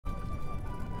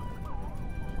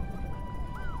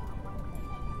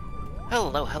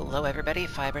Hello everybody,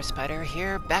 Fiber Spider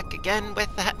here, back again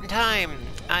with the Hat in Time!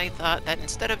 I thought that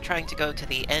instead of trying to go to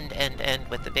the end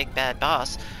with the big bad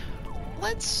boss,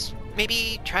 let's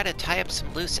maybe try to tie up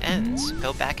some loose ends,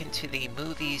 go back into the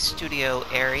movie studio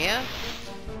area,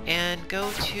 and go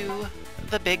to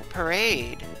the big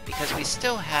parade, because we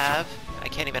still have, I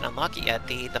can't even unlock it yet,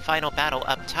 the final battle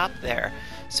up top there.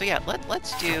 So yeah,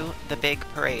 let's do the big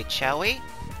parade, shall we?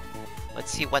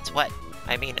 Let's see what's what.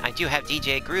 I mean, I do have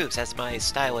DJ Grooves as my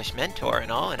stylish mentor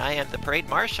and all, and I am the parade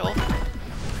marshal.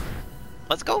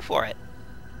 Let's go for it.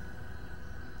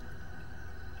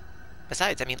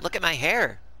 Besides, I mean, look at my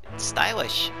hair. It's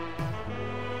stylish.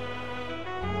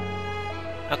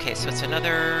 Okay, so it's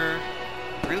another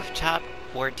rooftop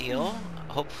ordeal.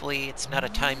 Hopefully it's not a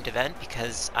timed event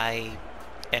because I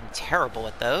am terrible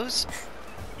at those.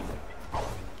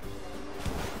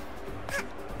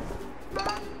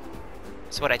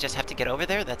 So what, I just have to get over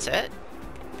there? That's it?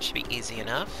 Should be easy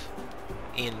enough.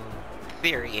 In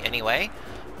theory, anyway.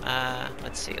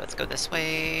 Let's see, let's go this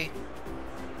way.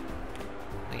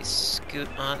 We scoot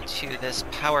onto this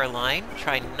power line.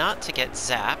 Try not to get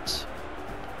zapped.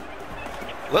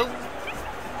 Whoa!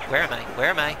 Where am I? Where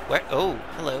am I? Where? Oh,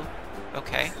 hello.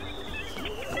 Okay.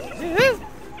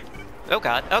 Oh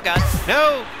god, oh god,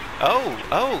 no!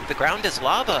 Oh, the ground is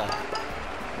lava.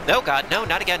 No god, no,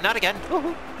 not again, not again.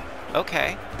 Woohoo!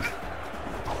 Okay.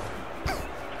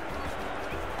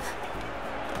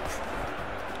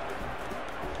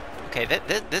 Okay,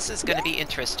 this is gonna be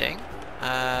interesting.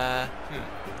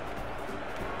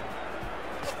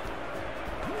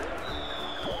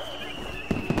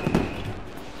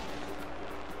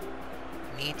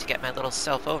 Need to get my little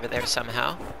self over there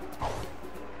somehow.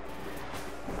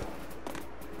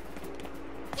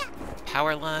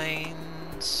 Power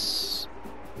lines.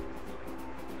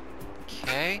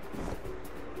 Okay.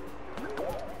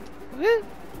 Woo!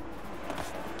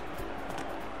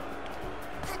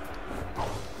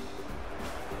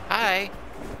 Hi.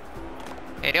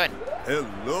 How you doing?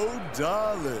 Hello,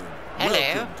 darling. Hello.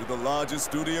 Welcome to the largest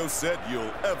studio set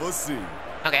you'll ever see.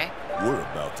 Okay. We're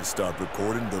about to start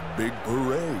recording The Big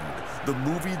Parade, the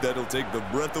movie that'll take the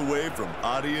breath away from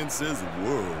audiences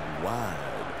worldwide.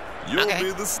 You'll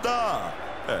be the star,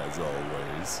 as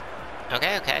always.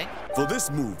 Okay. For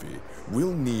this movie,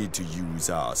 we'll need to use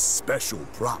our special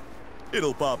prop.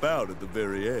 It'll pop out at the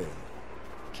very end.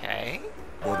 Okay.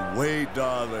 But wait,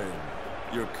 darling.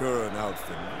 Your current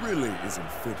outfit really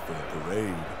isn't fit for the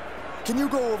parade. Can you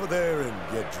go over there and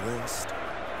get dressed?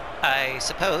 I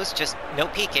suppose, just no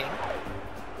peeking.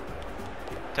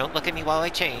 Don't look at me while I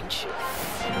change.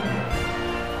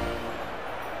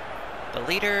 The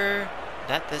leader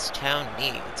that this town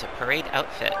needs, a parade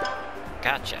outfit.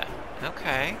 Gotcha.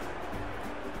 Okay.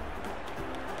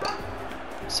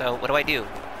 So, what do I do?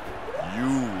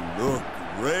 You look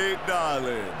great,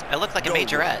 darling. I look like a Don't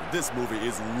majorette. worry, this movie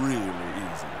is really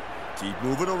easy. Keep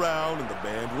moving around and the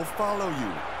band will follow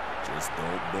you. Just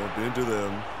don't bump into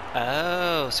them.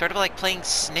 Oh, sort of like playing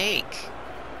Snake.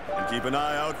 And keep an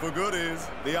eye out for goodies.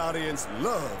 The audience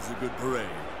loves a good parade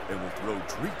and will throw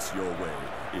treats your way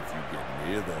if you get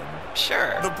near them.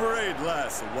 Sure. The parade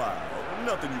lasts a while.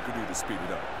 Nothing you can do to speed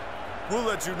it up. We'll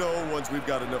let you know once we've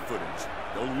got enough footage.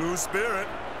 Don't lose spirit.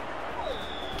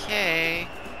 Okay.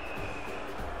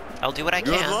 I'll do what I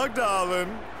can. Good luck,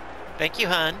 darling. Thank you,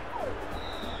 hon.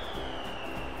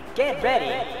 Get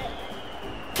ready.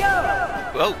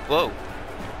 Go! Whoa.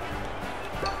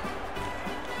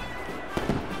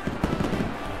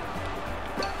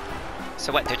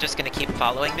 So what, they're just gonna keep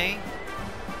following me?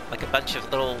 Like a bunch of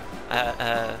little,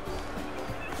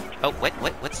 Oh,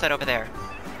 what's that over there?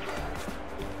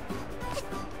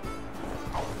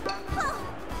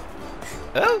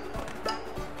 Oh!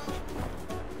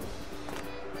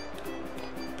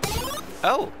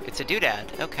 Oh, it's a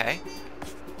doodad, okay.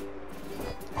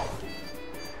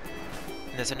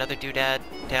 And there's another doodad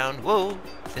down, whoa,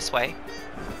 this way.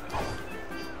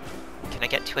 Can I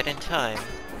get to it in time?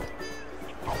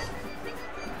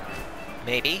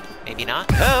 Maybe, maybe not.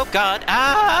 Oh god,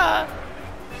 ah!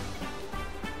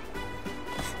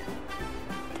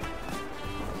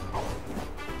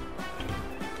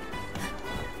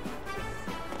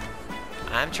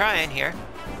 I'm trying here.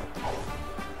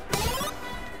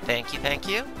 Thank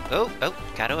you. Oh,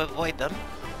 gotta avoid them.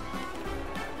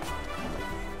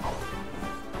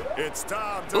 It's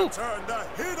time to turn the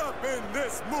heat up in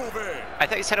this movie. I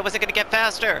thought you said it wasn't gonna get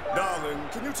faster. Darling,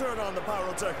 can you turn on the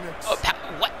pyrotechnics? Oh,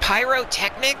 what?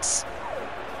 Pyrotechnics?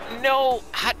 No,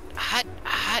 hot.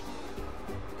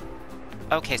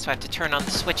 Okay, so I have to turn on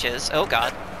the switches. Oh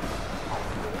god.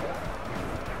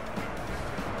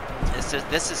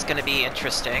 This is gonna be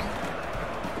interesting.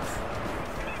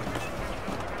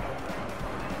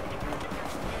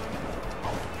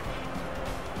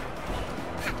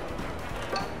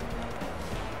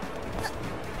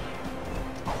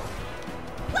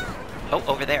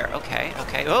 Oh, over there. Okay,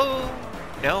 okay. Oh!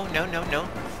 No, no, no, no.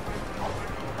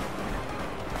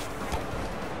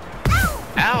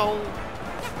 Ow!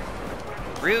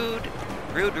 Rude.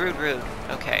 Rude, rude, rude.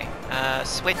 Okay.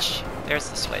 Switch. There's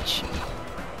the switch.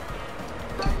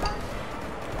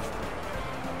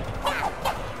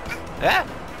 Ah!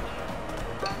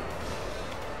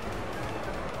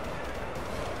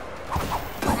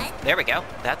 There we go.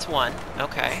 That's one.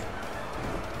 Okay.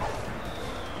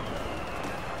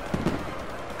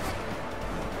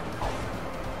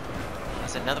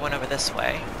 There's another one over this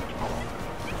way.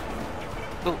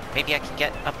 Ooh, maybe I can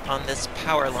get up on this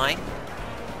power line.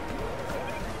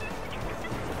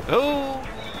 Ooh!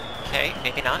 Okay,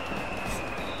 maybe not.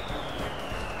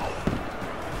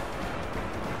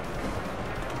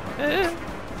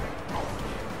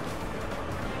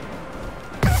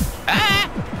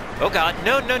 Ah! Oh god,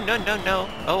 no, no, no, no, no.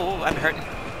 Oh, I'm hurting.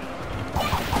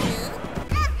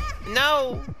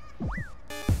 No!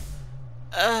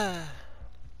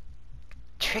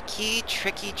 Tricky,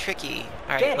 tricky, tricky.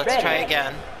 Alright, let's try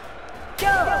again.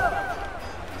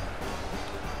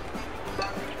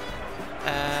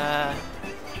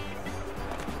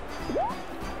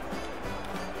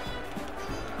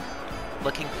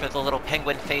 Looking for the little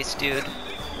penguin face dude.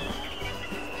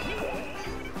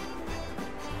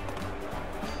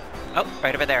 Oh,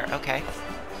 right over there, okay.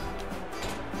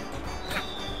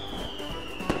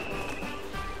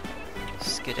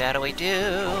 Skedaddle we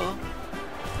do.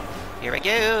 Here we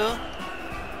go.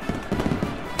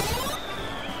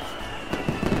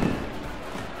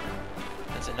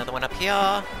 There's another one up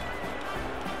here.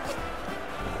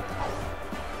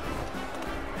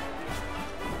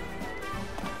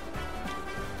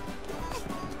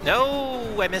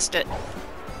 No, I missed it.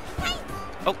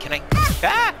 Oh, can I?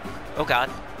 Ah! Oh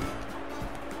god.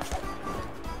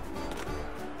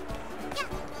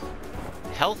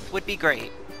 Health would be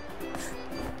great.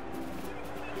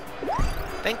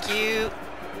 Thank you.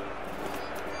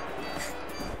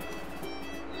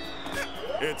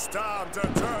 It's time to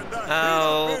turn the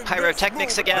oh,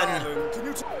 pyrotechnics again.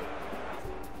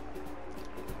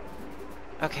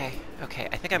 Okay, okay.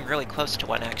 I think I'm really close to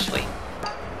one actually.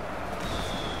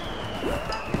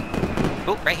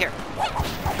 Oh, right here.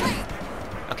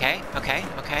 Okay, okay,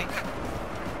 okay.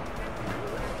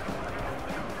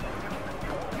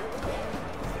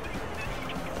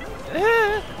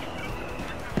 Ah.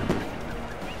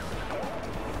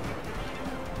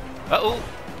 Uh-oh!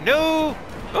 No!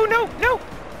 Oh no, no!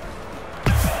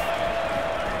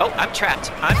 Oh, I'm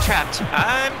trapped. I'm trapped.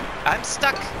 I'm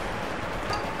stuck.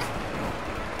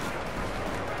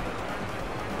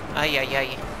 Ay, ay,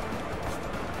 ay.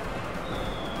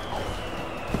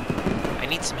 I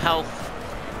need some health.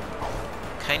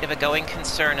 Kind of a going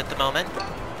concern at the moment.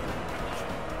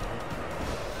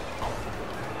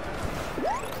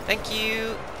 Thank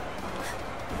you.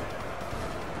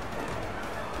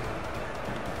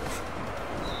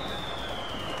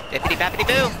 Bippity bappity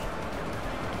boo!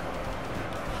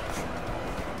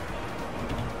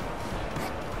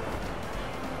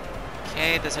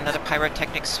 Okay, there's another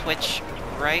pyrotechnic switch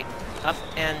right up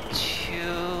and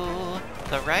to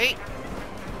the right.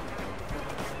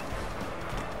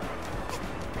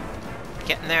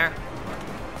 Getting there.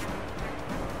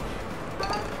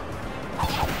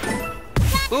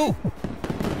 Ooh!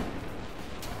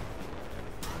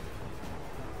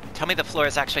 Tell me the floor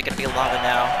is actually going to be lava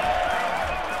now.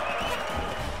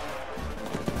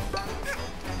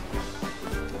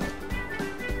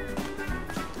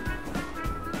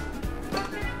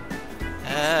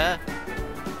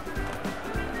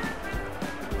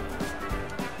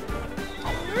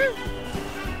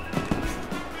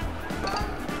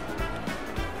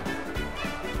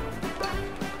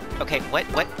 Okay,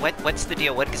 what's the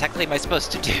deal? What exactly am I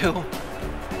supposed to do?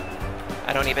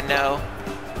 I don't even know.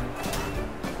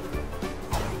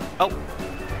 Oh!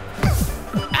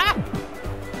 Ah!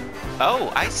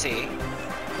 Oh, I see.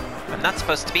 I'm not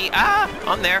supposed to be,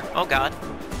 on there. Oh god.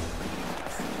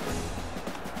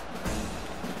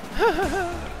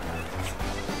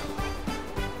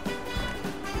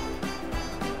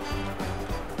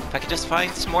 If I could just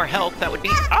find some more health, that would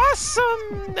be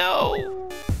awesome! No!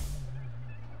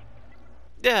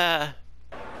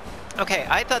 Okay,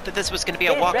 I thought that this was going to be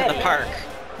a walk in the park.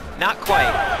 Not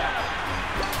quite.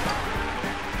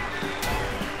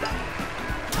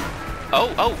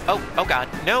 Oh god.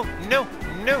 No, no,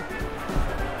 no!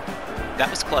 That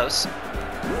was close.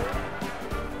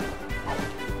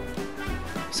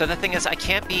 So the thing is, I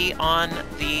can't be on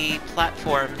the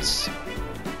platforms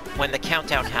when the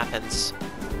countdown happens.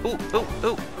 Ooh, ooh,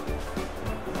 ooh.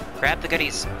 Grab the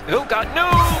goodies. Oh god, no!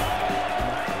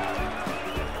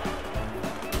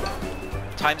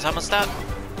 Time's almost up.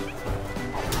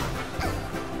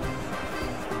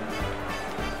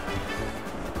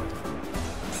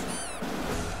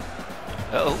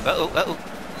 Uh-oh, uh-oh, uh-oh.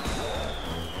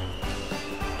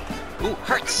 Ooh,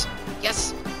 hearts!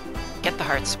 Yes! Get the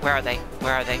hearts. Where are they?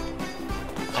 Where are they?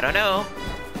 I don't know.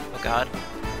 Oh god.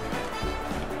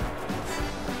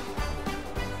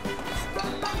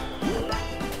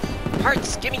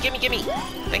 Hearts! Gimme, gimme, gimme!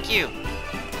 Thank you!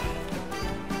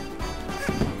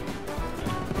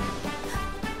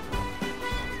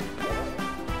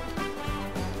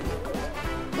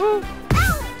 Woo!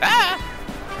 Ah!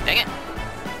 Dang it!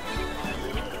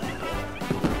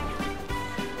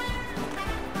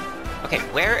 Okay,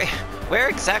 where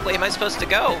exactly am I supposed to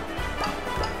go?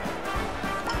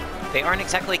 They aren't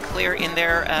exactly clear in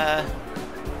their,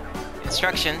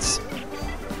 instructions.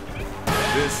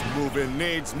 This movie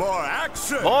needs more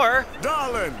action! More?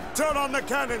 Darling, turn on the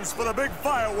cannons for the big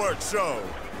fireworks show!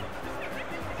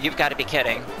 You've got to be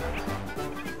kidding.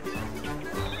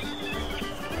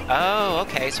 Oh,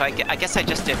 okay, so I guess I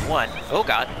just did one. Oh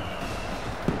god.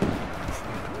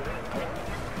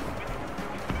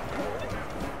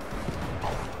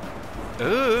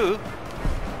 Ooh.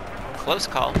 Close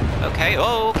call. Okay,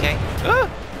 oh, okay. Ooh.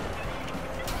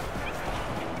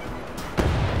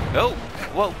 Oh,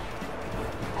 whoa.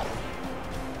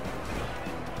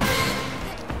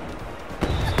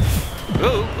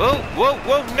 Ooh, whoa, whoa,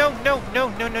 whoa, no, no, no,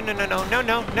 no, no, no, no, no, no,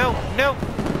 no, no, no.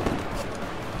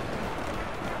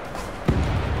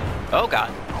 Oh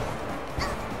god.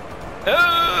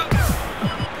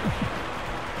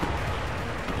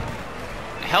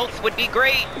 Health would be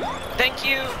great. Thank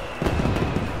you.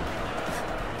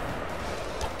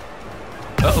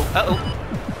 Uh-oh, uh-oh.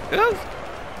 Ooh.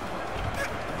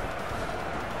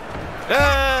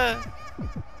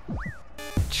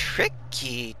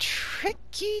 Tricky,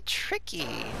 tricky,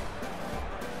 tricky.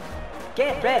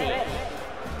 Get ready.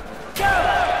 Go!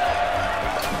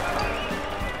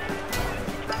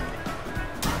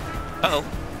 Uh-oh.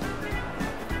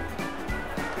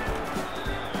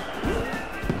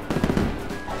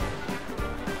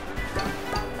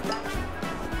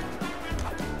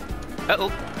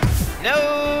 Uh-oh. No!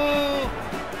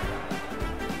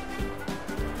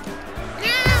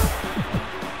 No!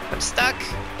 I'm stuck.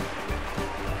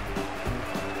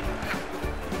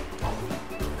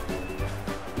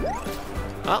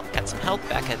 Well, got some health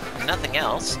back and nothing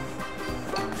else.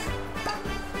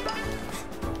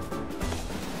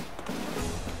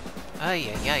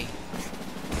 Ay, ay, ay.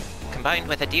 Combined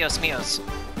with a Dios Mios.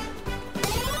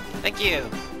 Thank you.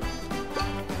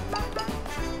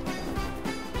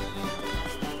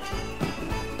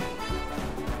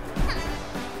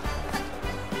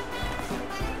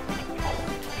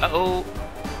 Uh-oh.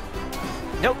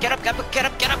 No, get up, get up, get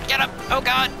up, get up, get up! Oh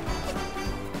god!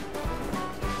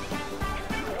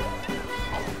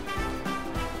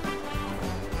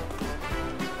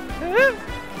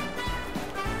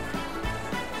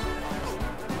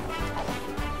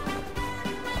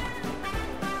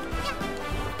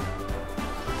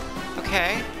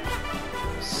 Okay.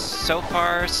 So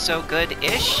far, so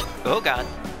good-ish. Oh god.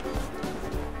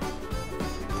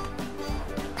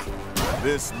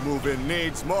 This movie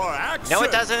needs more action! No,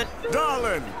 it doesn't!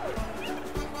 Darling!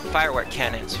 Firework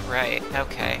cannons, right,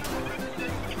 okay.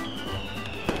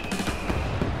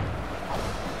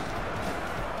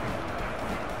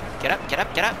 Get up, get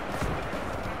up, get up!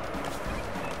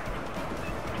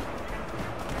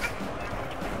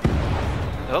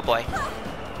 Oh boy.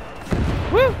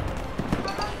 Woo!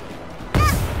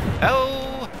 Oh!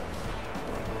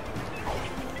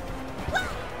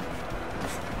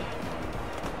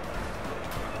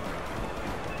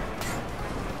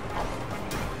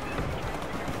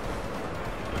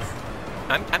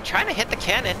 I'm trying to hit the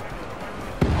cannon.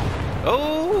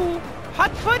 Oh!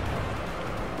 Hot foot!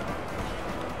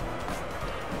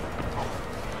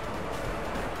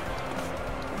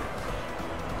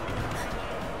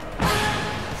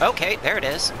 Okay, there it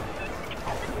is.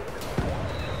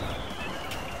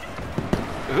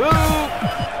 Ooh!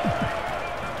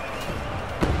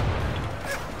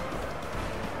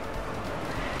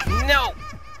 No!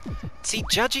 See,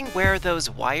 judging where those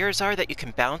wires are that you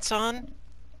can bounce on,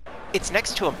 it's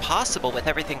next to impossible with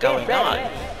everything going on.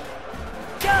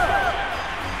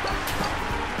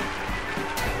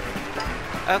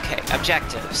 Okay,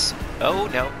 objectives. Oh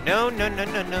no, no, no, no,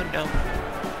 no, no, no.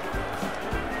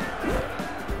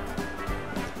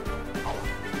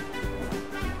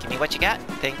 Give me what you got.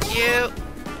 Thank you.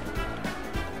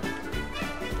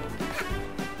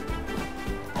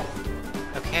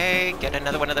 Okay, get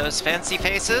another one of those fancy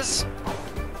faces.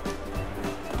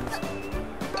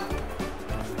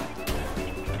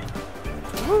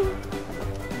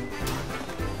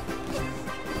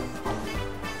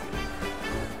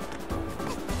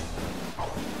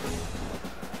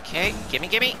 Okay, gimme,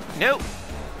 gimme. No!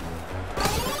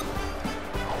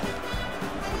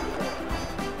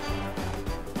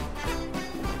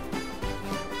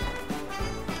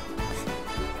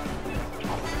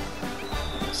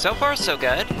 So far, so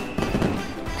good.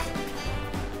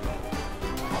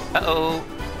 Uh-oh.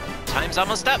 Time's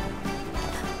almost up.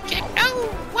 Get, oh,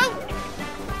 whoa!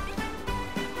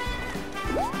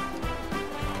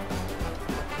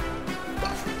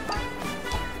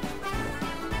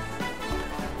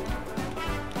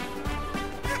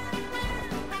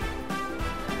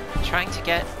 Trying to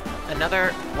get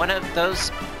another one of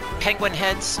those penguin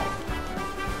heads.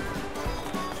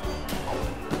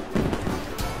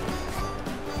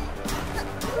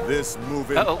 This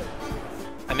movie. Uh-oh.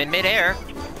 I'm in midair.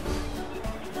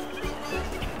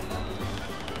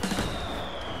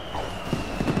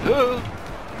 Ooh.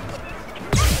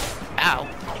 Ow.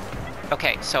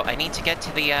 Okay, so I need to get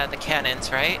to the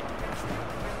cannons, right?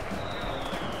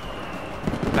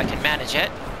 If I can manage it.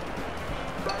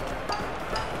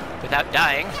 Without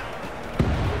dying.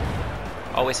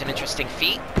 Always an interesting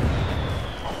feat.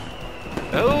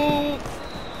 Oh!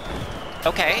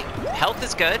 Okay, health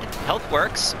is good. Health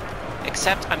works.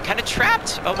 Except I'm kind of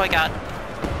trapped. Oh my god.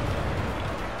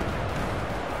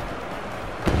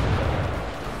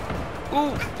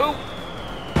 Ooh, ooh.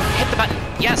 Hit the button.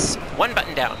 Yes, one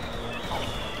button down.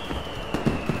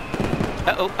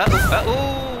 Uh-oh, uh-oh,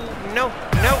 uh-oh. No,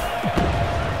 no.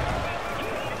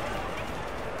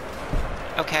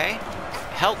 Okay.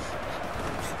 Health.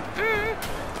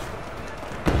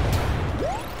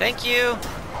 Thank you.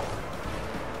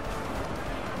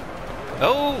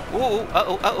 Oh, ooh,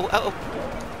 uh-oh, uh-oh, uh-oh.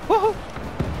 Woohoo!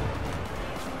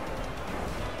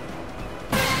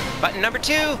 Button number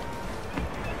 2.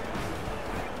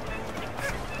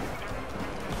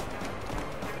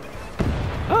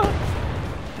 Oh.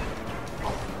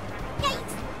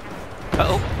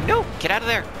 Uh-oh, no, get out of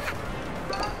there.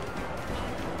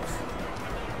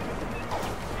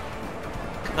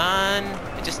 Come on,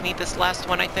 I just need this last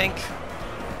one, I think.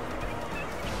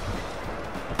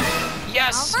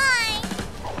 Yes! All right.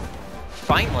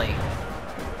 Finally.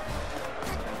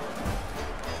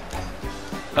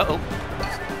 Uh-oh.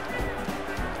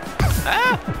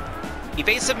 Ah!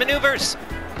 Evasive maneuvers!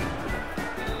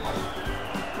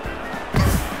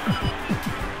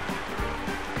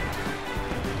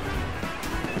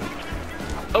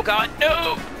 Oh god,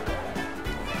 no!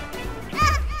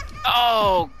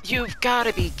 Oh, you've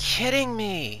gotta be kidding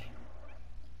me!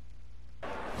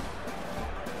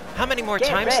 How many more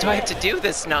times do I have to do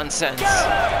this nonsense?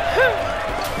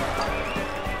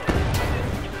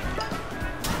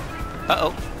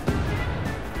 Uh-oh.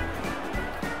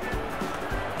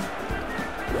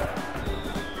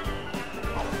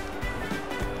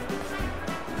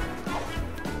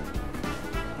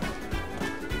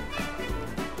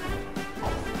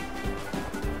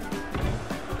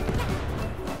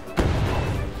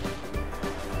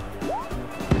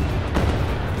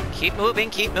 Keep moving,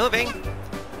 keep moving.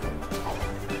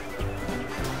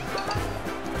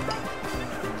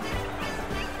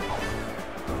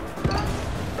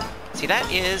 See,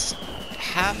 that is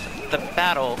half the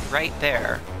battle right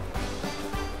there.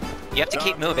 You have to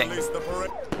keep moving.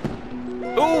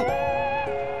 Ooh!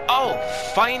 Oh,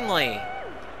 finally!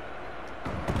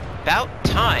 About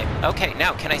time. Okay,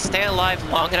 now, can I stay alive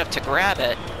long enough to grab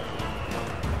it?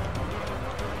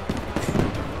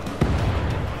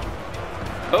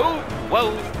 Oh!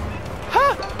 Whoa!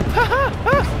 Ha! Ha ha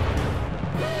ha!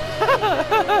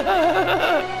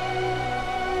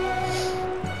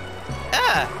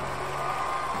 Ah!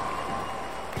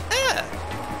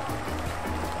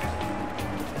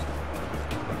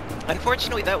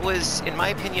 Unfortunately, that was, in my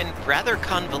opinion, rather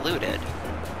convoluted.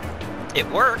 It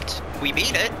worked, we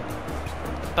beat it,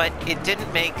 but it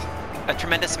didn't make a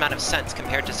tremendous amount of sense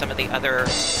compared to some of the other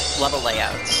level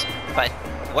layouts. But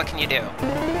what can you do?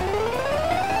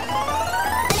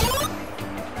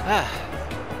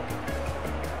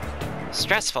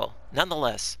 Stressful,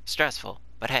 nonetheless. Stressful,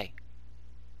 but hey.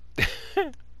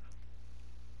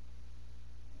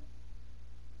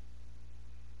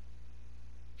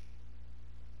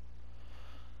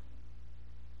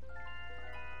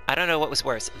 I don't know what was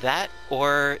worse, that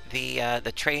or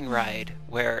the train ride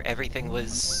where everything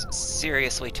was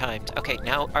seriously timed. Okay,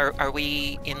 now are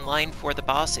we in line for the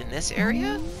boss in this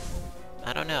area?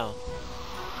 I don't know.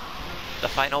 The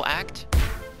final act?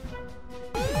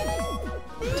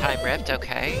 Time Rift,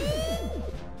 okay.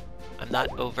 I'm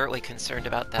not overtly concerned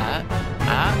about that.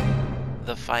 Ah,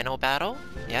 the final battle,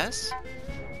 yes.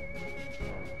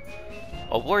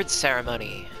 Awards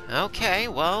ceremony. Okay,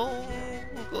 well,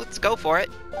 let's go for it.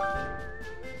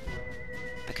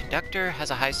 The conductor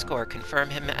has a high score. Confirm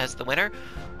him as the winner.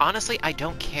 Honestly, I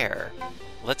don't care.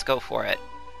 Let's go for it.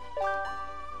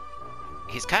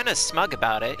 He's kind of smug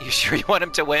about it. You sure you want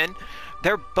him to win?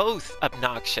 They're both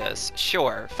obnoxious.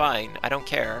 Sure, fine. I don't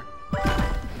care.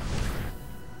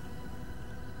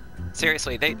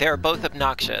 Seriously, they're both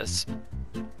obnoxious.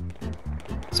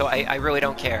 So I really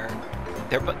don't care.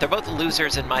 They're both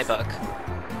losers in my book.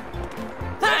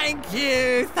 Thank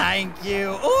you, thank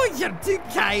you. Oh, you're too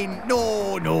kind.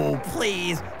 No,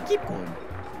 please. Keep going.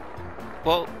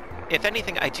 Well, if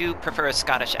anything, I do prefer a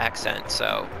Scottish accent,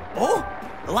 so... Oh,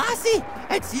 Lassie,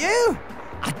 it's you.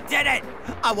 I did it.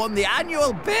 I won the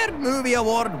annual Bird Movie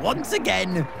Award once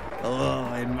again.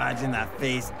 Oh, imagine that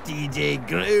face DJ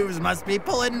Grooves must be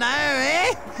pulling now,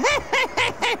 eh?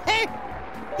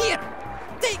 Here,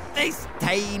 take this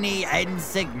tiny,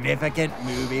 insignificant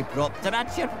movie prop to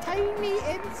match your tiny,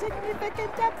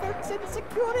 insignificant efforts in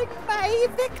securing my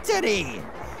victory.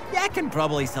 Yeah, I can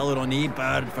probably sell it on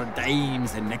eBird for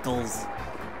dimes and nickels.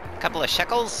 Couple of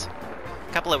shekels?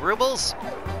 Couple of rubles?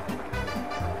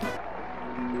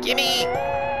 Gimme!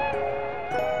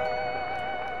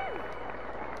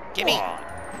 Gimme!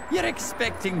 You're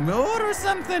expecting more or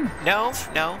something? No.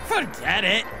 Forget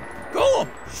it. Go!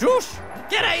 Shush!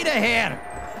 Get out of here!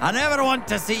 I never want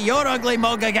to see your ugly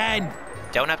mug again.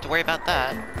 Don't have to worry about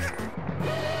that.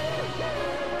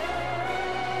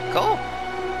 Cool.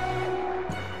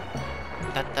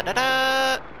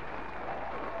 Da-da-da-da!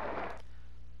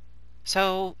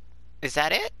 So, is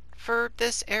that it for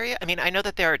this area? I mean, I know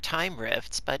that there are time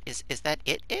rifts, but is that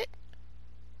it?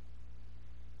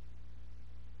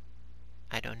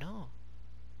 I don't know.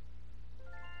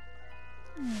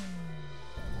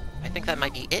 I think that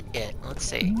might be it. Let's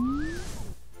see.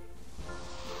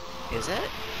 Is it?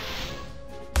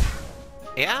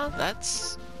 Yeah,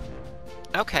 that's...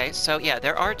 Okay, so yeah,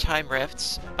 there are time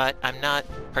rifts, but I'm not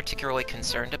particularly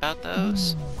concerned about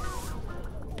those.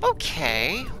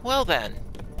 Okay, well then.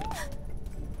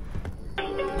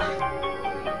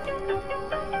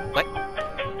 What?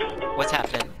 What's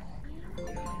happening?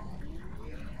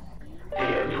 The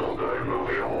annual Bird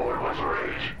Movie Award was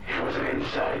rigged. It was an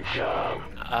inside job.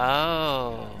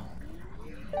 Oh.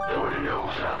 Lord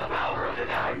knows about the power of the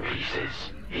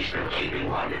timepieces. He's been keeping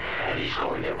one, and he's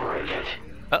going to break it.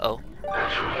 Uh-oh. The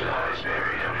truth lies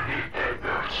buried underneath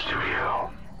Deadbird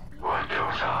Studio. What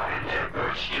goes on in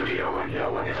Deadbird Studio when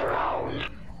no one is around?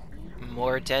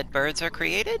 More dead birds are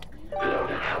created? Blow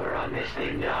the color on this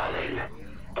thing, darling.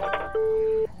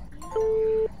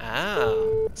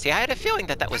 Oh. See, I had a feeling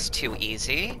that was too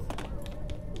easy.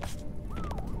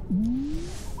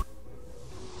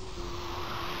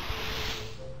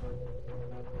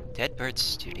 Deadbird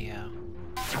Studio.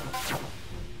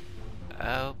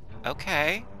 Oh,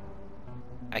 okay.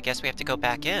 I guess we have to go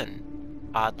back in,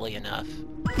 oddly enough.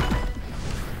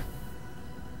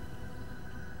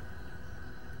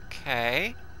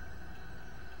 Okay.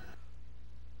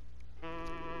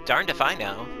 Darned if I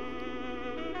know.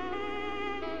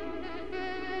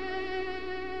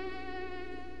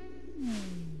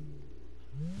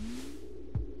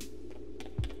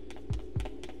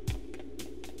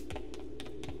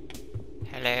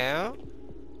 Hello?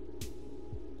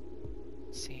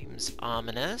 Seems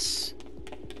ominous.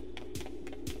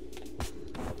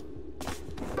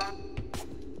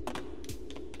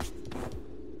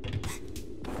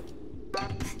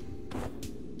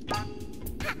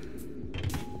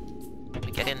 Let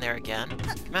me get in there again.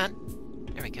 Come on.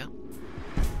 There we go.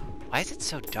 Why is it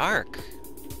so dark?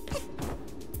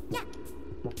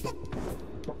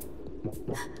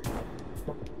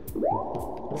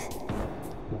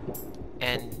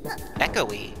 And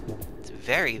echoey. It's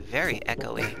very, very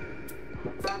echoey.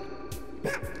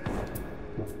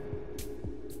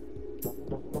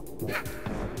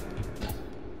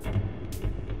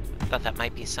 Thought that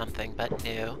might be something, but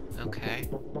no. Okay.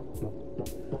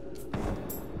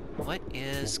 What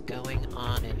is going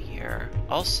on in here?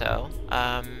 Also,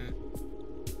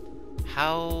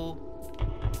 how...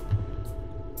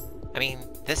 I mean,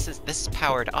 this is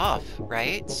powered off,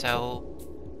 right? So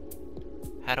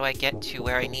how do I get to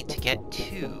where I need to get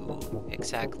to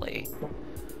exactly?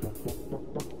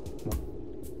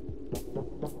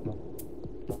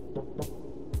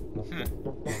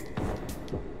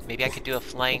 Maybe I could do a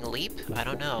flying leap? I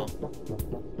don't know.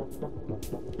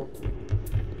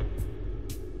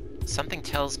 Something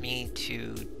tells me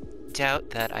to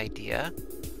doubt that idea.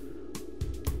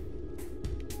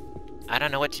 I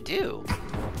don't know what to do.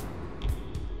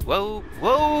 Whoa,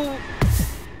 whoa!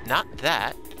 Not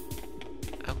that.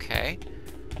 Okay.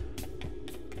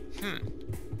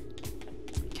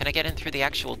 Can I get in through the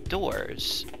actual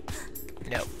doors?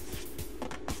 No.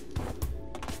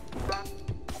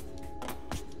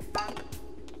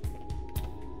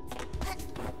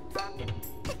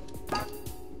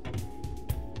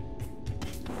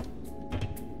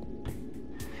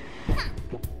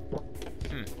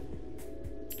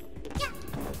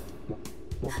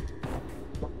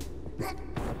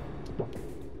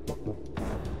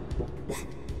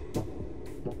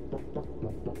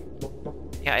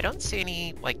 Yeah, I don't see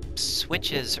any, like,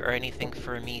 switches or anything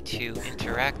for me to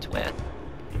interact with.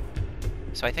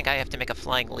 So I think I have to make a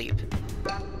flying leap.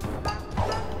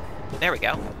 There we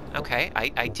go. Okay,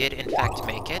 I did in fact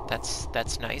make it.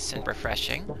 That's nice and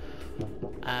refreshing.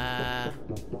 Yeah,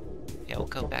 we'll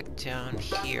go back down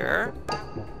here,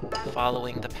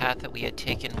 following the path that we had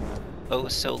taken oh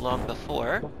so long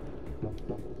before.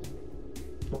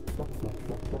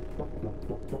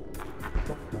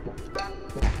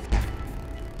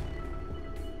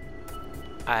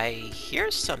 I hear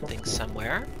something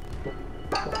somewhere.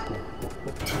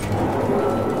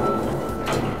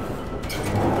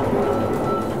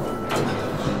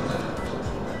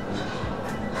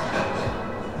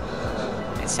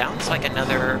 It sounds like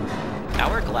another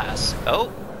hourglass.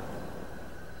 Oh!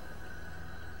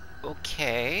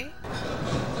 Okay.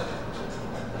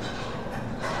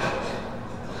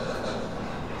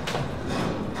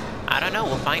 I don't know,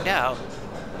 we'll find out.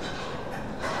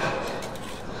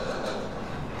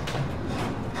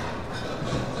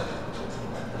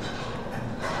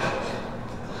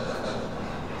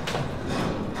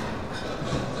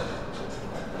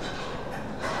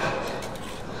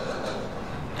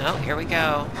 Oh, here we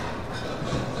go.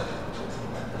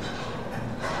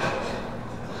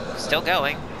 Still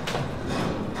going.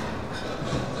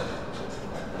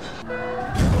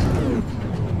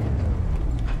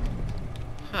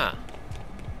 Huh.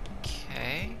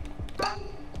 Okay.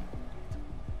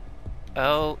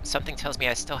 Oh, something tells me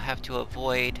I still have to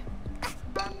avoid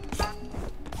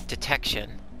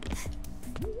detection.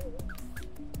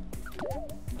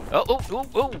 Oh, oh, oh,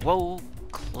 oh, whoa.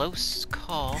 Close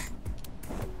call.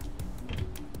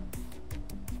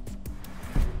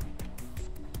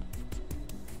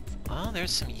 Well,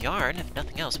 there's some yarn, if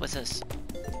nothing else. What's this?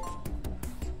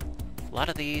 A lot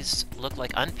of these look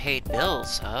like unpaid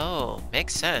bills. Oh,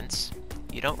 makes sense.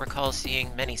 You don't recall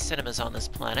seeing many cinemas on this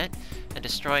planet, and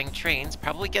destroying trains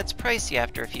probably gets pricey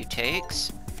after a few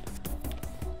takes.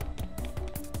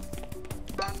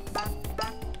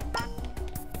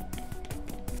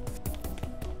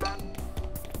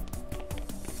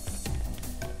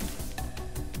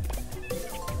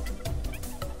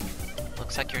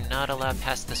 Looks like you're not allowed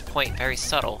past this point. Very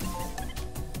subtle.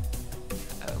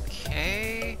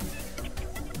 Okay.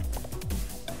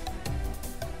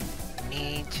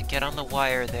 Need to get on the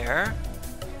wire there.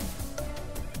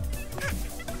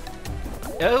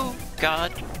 Oh,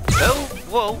 God. Oh,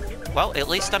 whoa. Well, at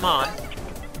least I'm on.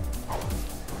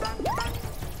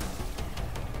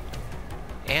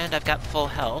 And I've got full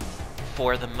health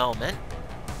for the moment.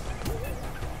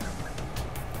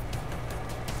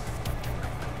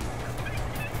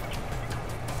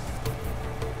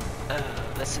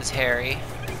 This is Harry.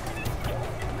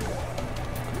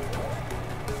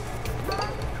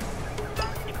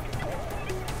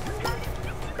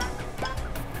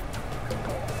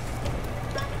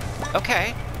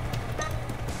 Okay.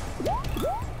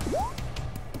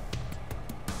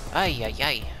 Ay, ay,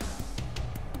 ay.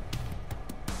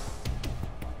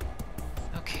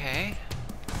 Okay.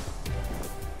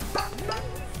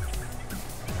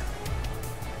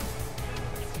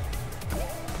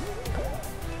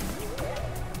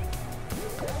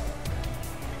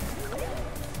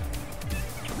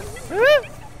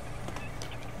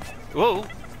 Whoa!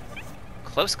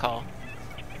 Close call.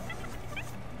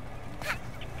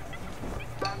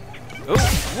 Oh,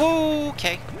 whoa,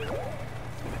 okay.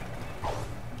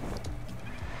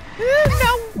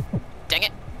 No! Dang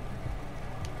it.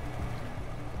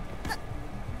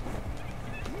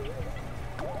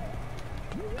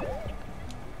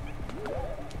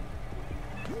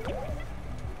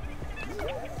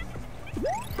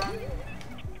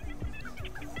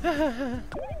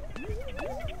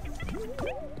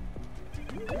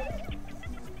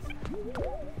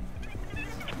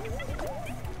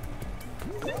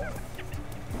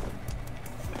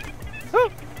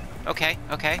 Okay,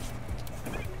 okay.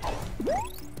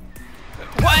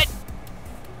 What?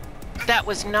 That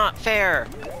was not fair.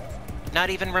 Not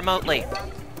even remotely.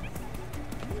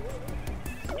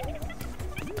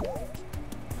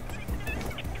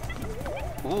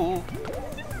 Ooh.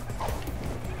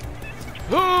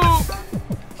 Ooh!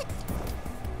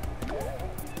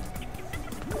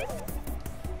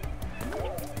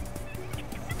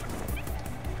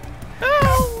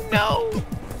 Oh, no!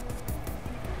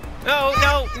 No,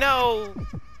 no, no!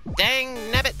 Dang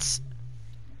nabbits!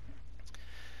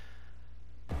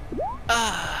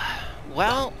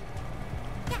 Well...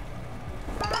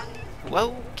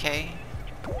 Okay.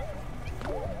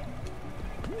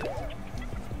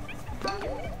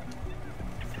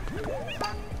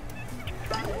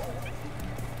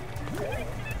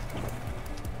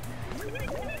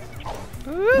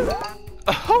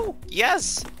 Oh,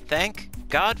 yes! Thank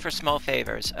God for small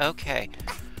favors. Okay.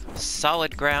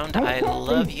 Solid ground, I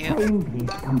love you. He's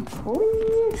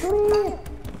completely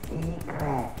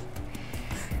secret.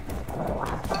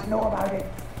 Oh, I know about it.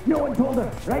 No one told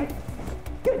her, right?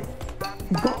 Good.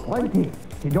 She's got plenty.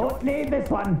 She don't need this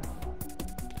one.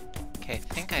 Okay, I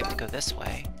think I have to go this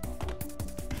way.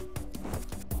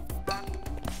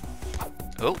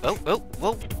 Oh, oh, oh,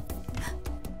 whoa!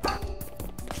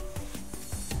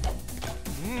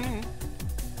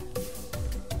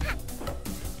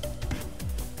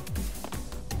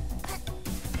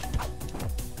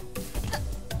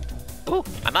 Ooh,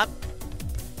 I'm up.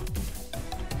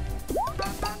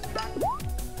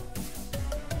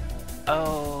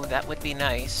 Oh, that would be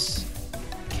nice.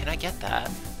 Can I get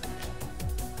that?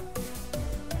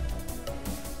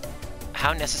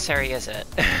 How necessary is it?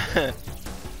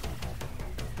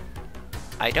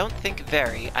 I don't think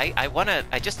very. I wanna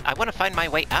find my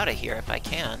way out of here if I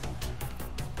can.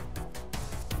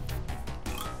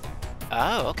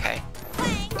 Oh, okay.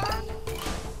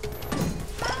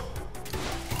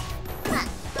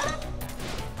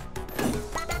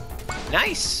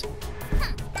 Nice!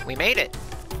 We made it!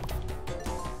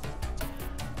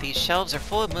 These shelves are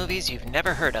full of movies you've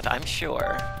never heard of, I'm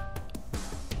sure.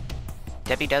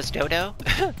 Debbie Does Dodo?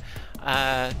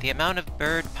 The amount of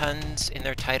bird puns in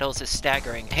their titles is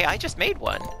staggering. Hey, I just made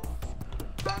one!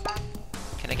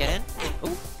 Can I get in?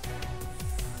 Ooh.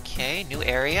 Okay, new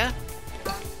area.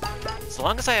 As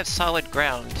long as I have solid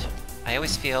ground, I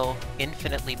always feel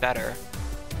infinitely better.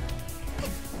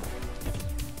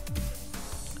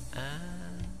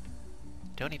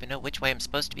 Don't even know which way I'm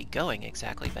supposed to be going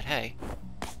exactly, but hey.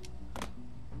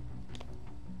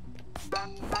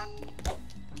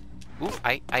 Ooh,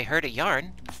 I heard a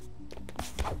yarn.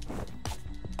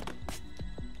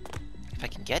 If I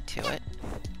can get to it.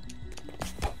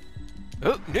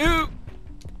 Oh, no!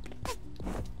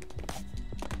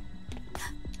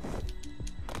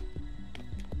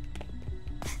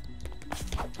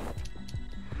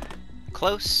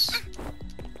 Close.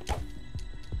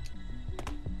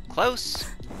 Close.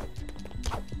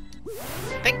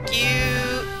 Thank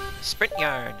you! Sprint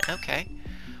yarn, okay.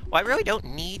 Well, I really don't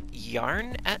need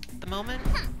yarn at the moment.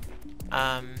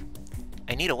 I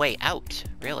need a way out,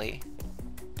 really.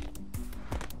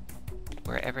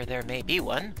 Wherever there may be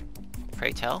one,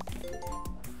 pray tell.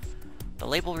 The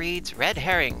label reads, red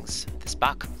herrings. This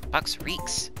box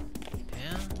reeks.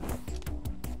 Yeah.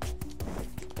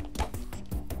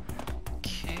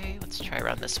 Okay, let's try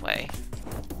around this way.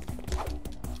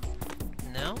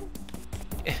 No?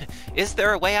 Is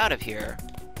there a way out of here?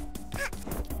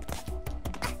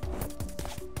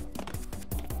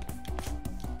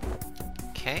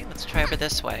 Okay, let's try over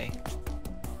this way.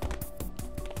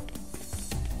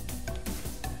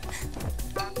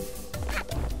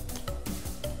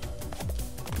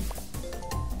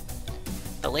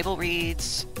 The label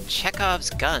reads, Chekhov's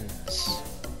guns.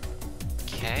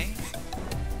 Okay.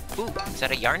 Ooh, is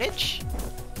that a yarnage?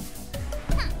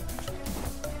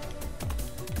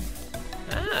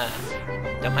 Ah,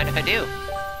 don't mind if I do.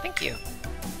 Thank you.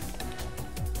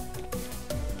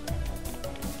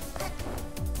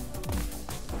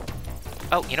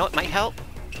 Oh, you know what might help?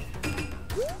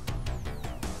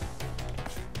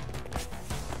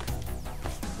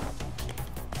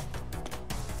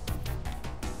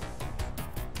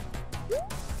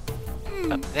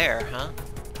 Up there, huh?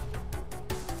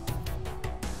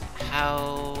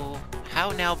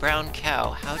 How now, brown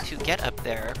cow? How to get up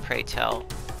there, pray tell?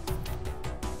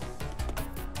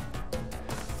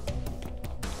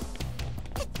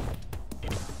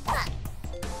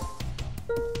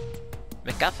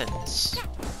 MacGuffins.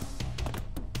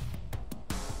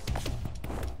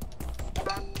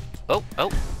 Oh,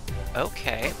 oh,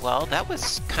 okay. Well, that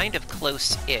was kind of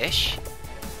close-ish.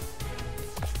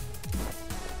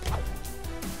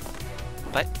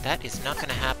 But that is not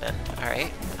gonna happen.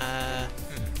 Alright,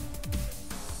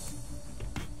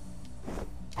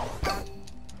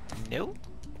 No?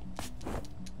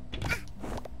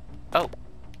 Oh.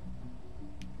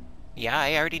 Yeah,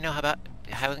 I already know how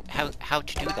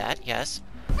to do that, yes.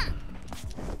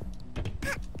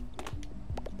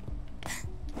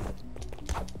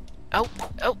 Oh,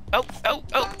 oh, oh, oh,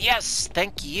 oh, yes!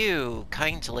 Thank you,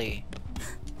 kindly.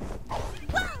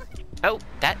 Oh,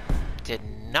 that did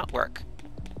not work.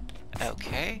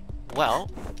 Okay,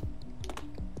 well.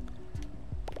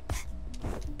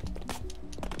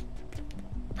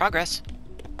 Progress.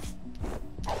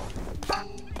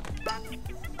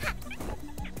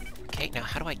 Okay, now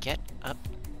how do I get up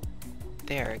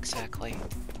there exactly?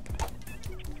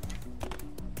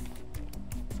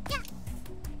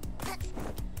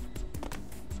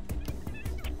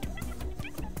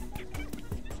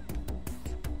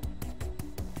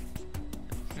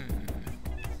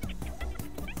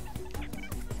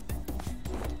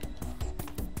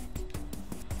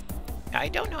 I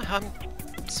don't know how I'm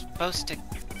supposed to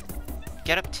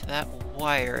get up to that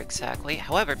wire exactly.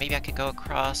 However, maybe I could go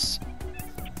across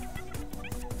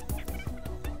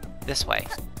this way.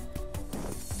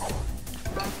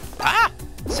 Ah!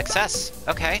 Success!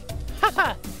 Okay.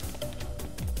 Haha!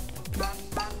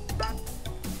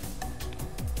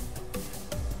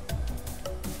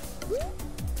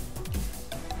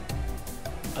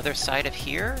 Other side of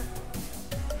here?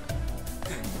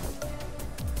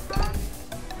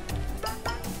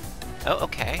 Oh,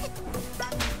 okay.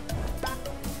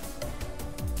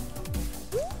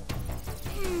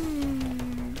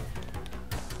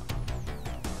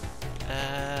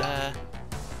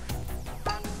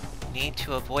 Need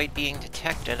to avoid being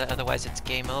detected, otherwise it's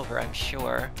game over, I'm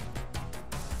sure.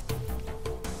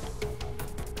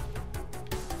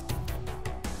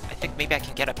 I think maybe I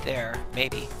can get up there,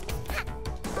 maybe.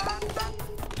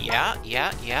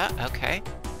 Yeah, okay.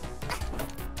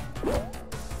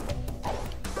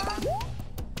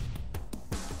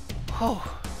 Whew.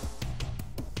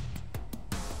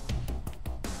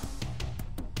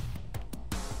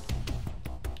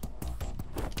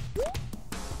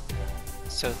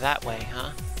 So that way, huh?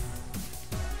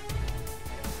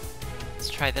 Let's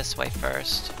try this way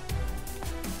first.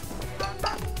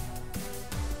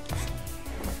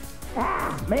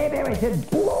 Maybe we should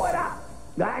blow it up.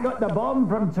 I got the bomb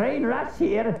from Train Rush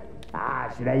here.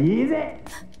 Should I use it?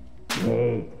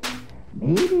 Wait,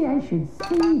 maybe I should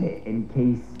save it in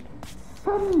case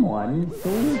someone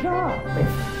shows up.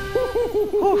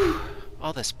 Whew.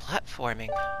 All this platforming.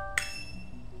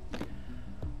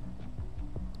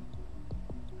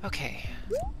 Okay.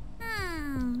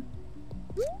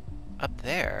 Up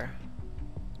there.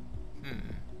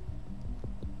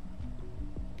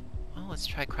 Well, let's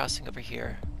try crossing over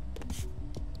here.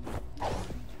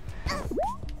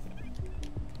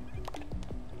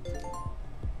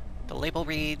 The label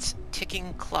reads,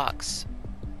 ticking clocks.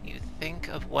 You think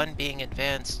of one being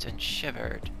advanced and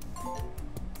shivered.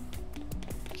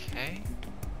 Okay.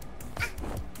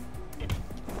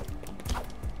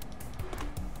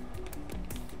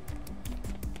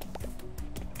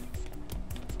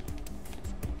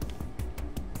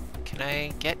 Can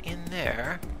I get in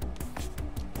there?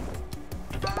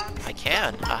 I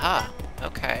can. Aha.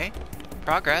 Okay.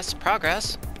 Progress,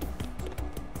 progress.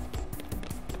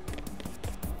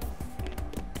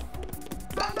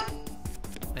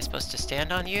 Am I supposed to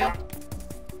stand on you?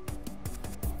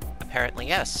 Apparently,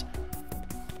 yes.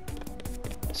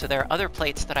 So there are other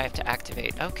plates that I have to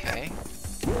activate. Okay.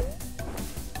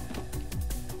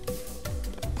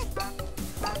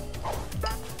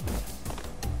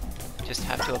 Just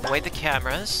have to avoid the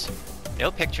cameras.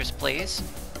 No pictures, please.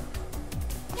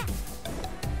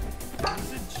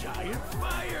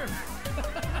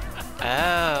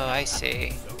 Oh, I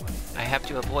see. I have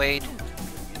to avoid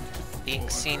being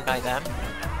seen by them.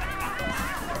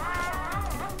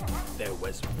 There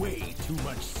was way too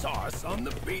much sauce on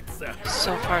the pizza.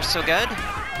 So far, so good.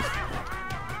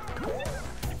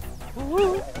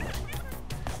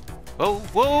 Whoa,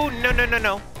 whoa,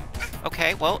 no.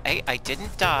 Okay, well, I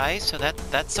didn't die, so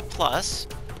that's a plus.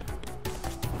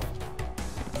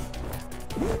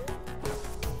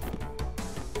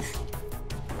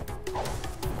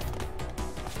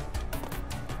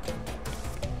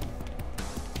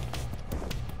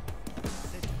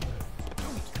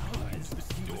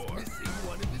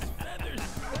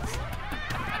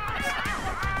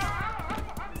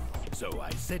 So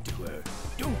I said to her,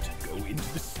 don't go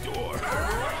into the store.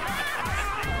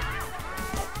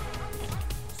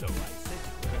 So I said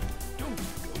to her, don't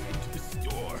go into the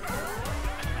store.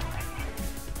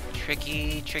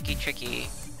 Tricky, tricky, tricky.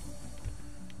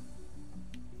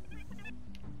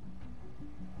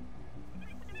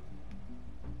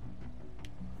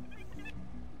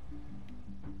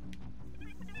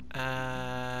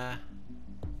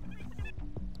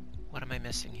 What am I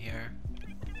missing here?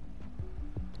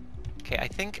 Okay, I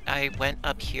think I went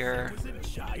up here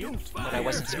when I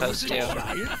wasn't supposed to.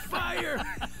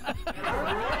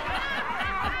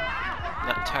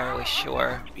 Not entirely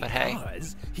sure, but hey.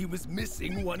 Because he was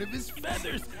missing one of his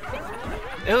feathers.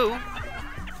 Ooh!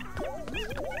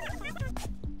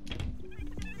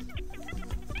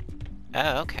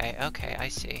 Oh, okay, I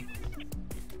see.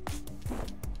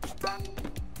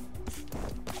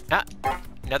 Ah!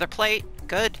 Another plate!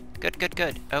 Good.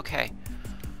 Okay.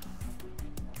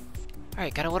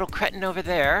 Alright, got a little cretin over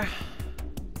there.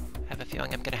 I have a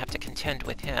feeling I'm gonna have to contend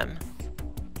with him.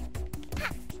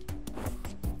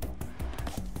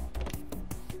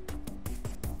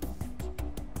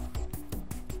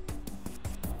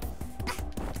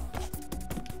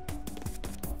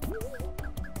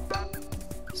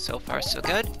 So far, so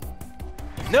good.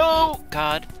 No!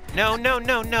 God. No, no,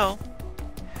 no, no.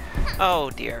 Oh,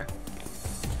 dear.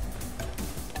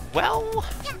 Well,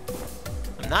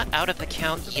 I'm not out of the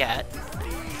count yet.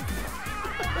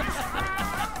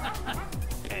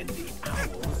 And the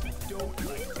owls don't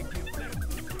like to give them.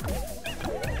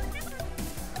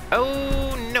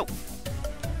 Oh, no.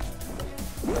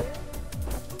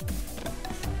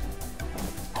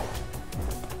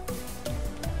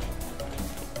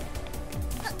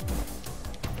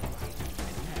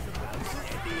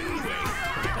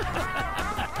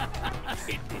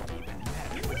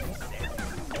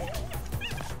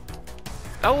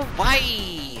 Oh,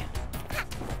 why?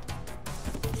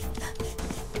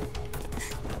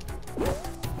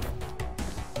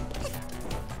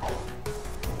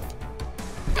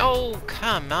 Oh,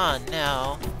 come on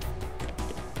now.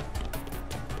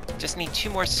 Just need 2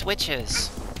 more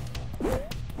switches. And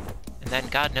then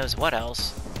God knows what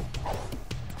else.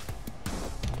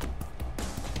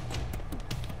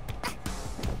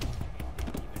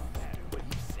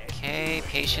 Okay,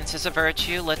 patience is a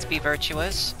virtue. Let's be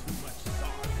virtuous.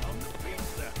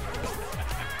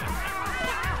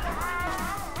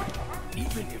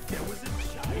 Even if there was a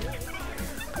giant.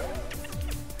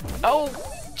 Oh,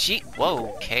 gee.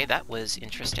 Whoa, okay, that was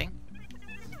interesting.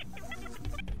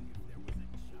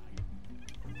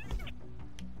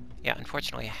 Yeah,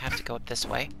 unfortunately, I have to go up this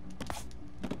way.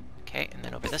 Okay, and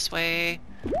then over this way.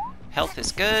 Health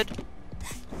is good.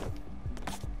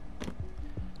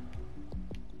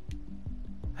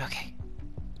 Okay.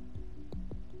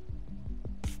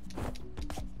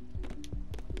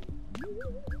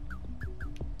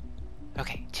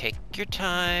 Okay, take your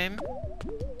time.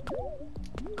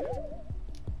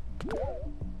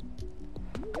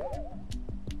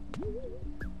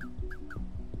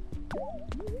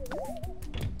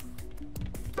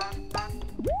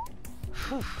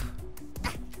 Whew.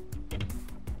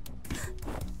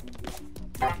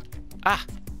 Ah!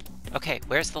 Okay,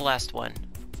 where's the last one?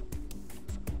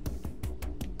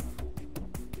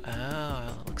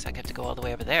 Oh, looks like I have to go all the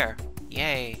way over there.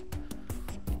 Yay.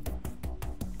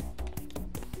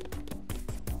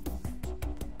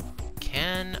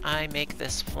 Can I make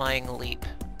this flying leap?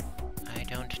 I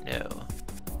don't know.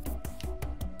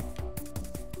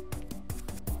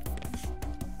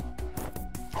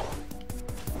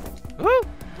 Woo!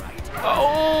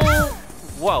 Oh!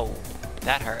 Whoa,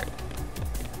 that hurt.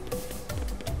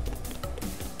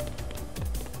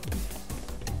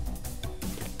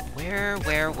 Where?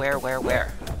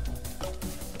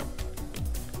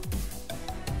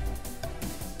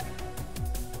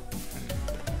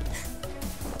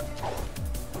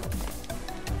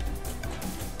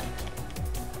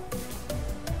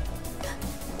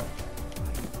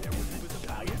 There was a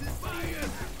giant fire.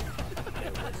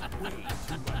 There was way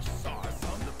too much sauce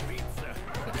on the pizza.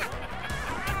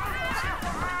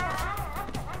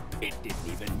 It didn't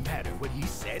even matter what he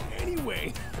said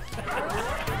anyway.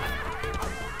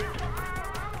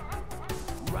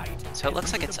 Right. So it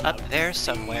looks like it's up there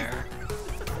somewhere.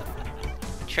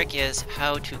 Trick is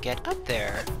how to get up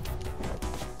there.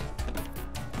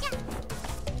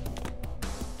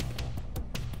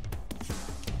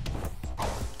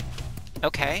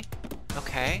 Okay.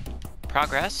 Okay.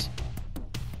 Progress.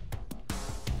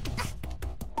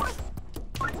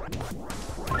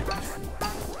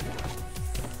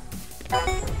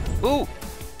 Ooh!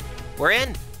 We're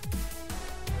in!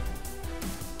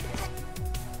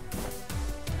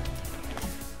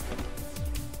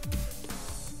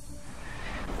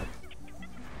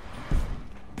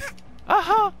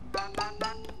 Aha!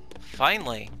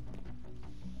 Finally.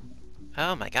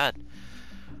 Oh my god.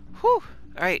 Whew!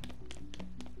 Alright.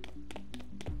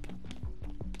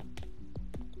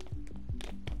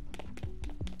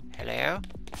 Hello?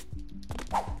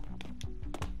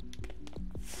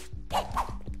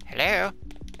 Hello?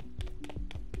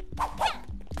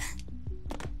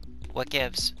 What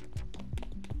gives?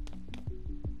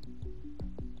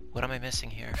 What am I missing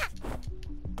here?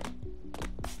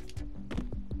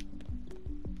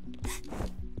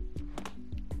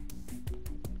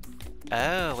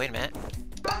 Oh, wait a minute.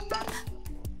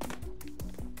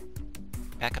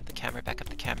 Back up the camera, back up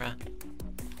the camera.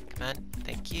 Come on,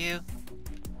 thank you.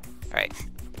 Alright.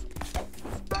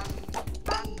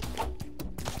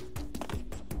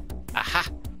 Aha!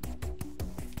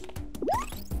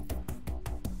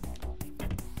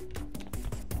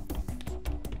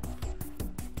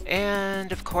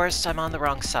 And, of course, I'm on the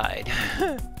wrong side.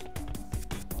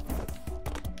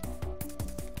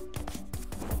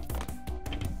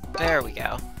 There we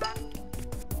go.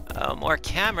 Oh, more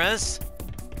cameras.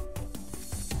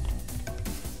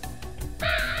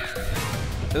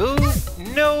 Ooh,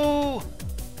 no!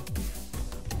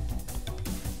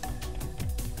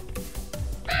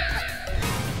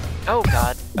 Oh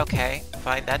god, okay,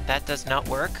 fine, that does not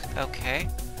work, okay.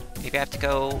 Maybe I have to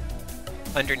go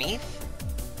underneath?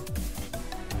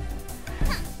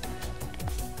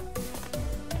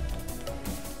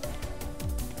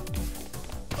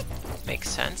 Makes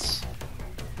sense.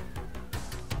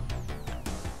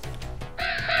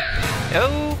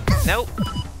 No! Nope!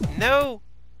 No!